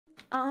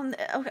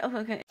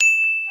Okay.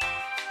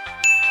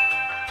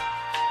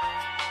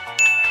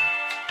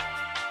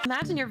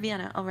 Imagine you're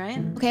Vienna, all right?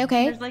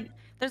 Okay.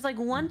 There's like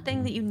one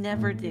thing that you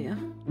never do.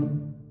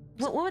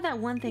 What would that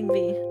one thing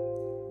be?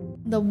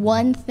 The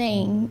one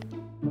thing,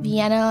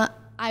 Vienna,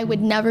 I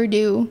would never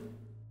do.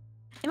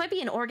 It might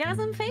be an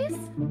orgasm face.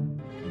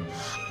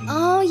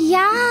 Oh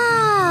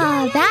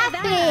yeah, that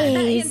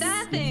face.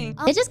 That thing.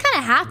 It just kind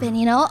of happened,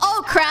 you know?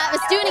 Oh crap,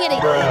 it's doing it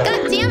again.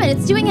 God damn it,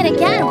 it's doing it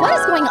again. What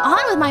is going on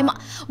with my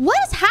What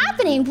is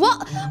happening? Whoa,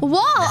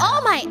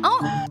 oh my,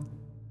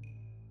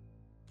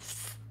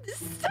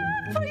 Stop,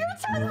 put your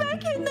tongue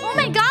back in there. Oh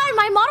my god,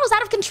 my model's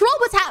out of control.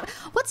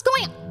 What's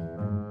going on?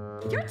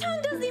 Your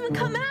tongue doesn't even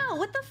come out.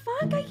 What the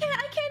fuck? I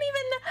can't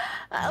even,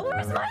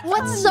 where's my tongue?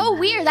 What's so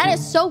weird? That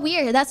is so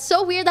weird. That's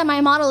so weird that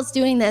my model is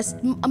doing this.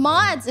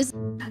 Mods,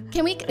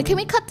 can we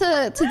cut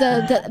to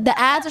the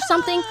ads or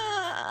something?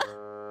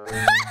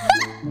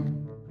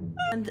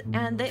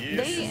 and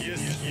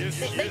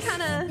they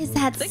kind of... Is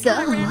that so?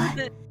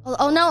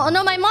 Oh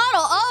no, my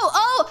model.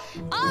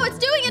 Oh, it's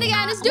doing it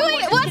again. It's doing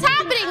it. What's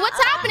happening?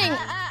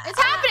 It's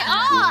happening.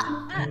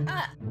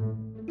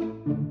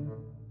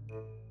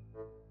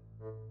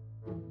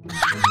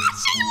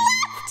 She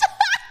left.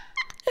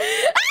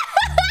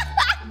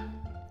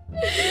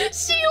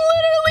 She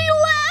literally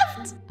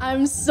left.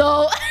 I'm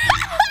so...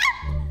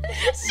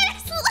 She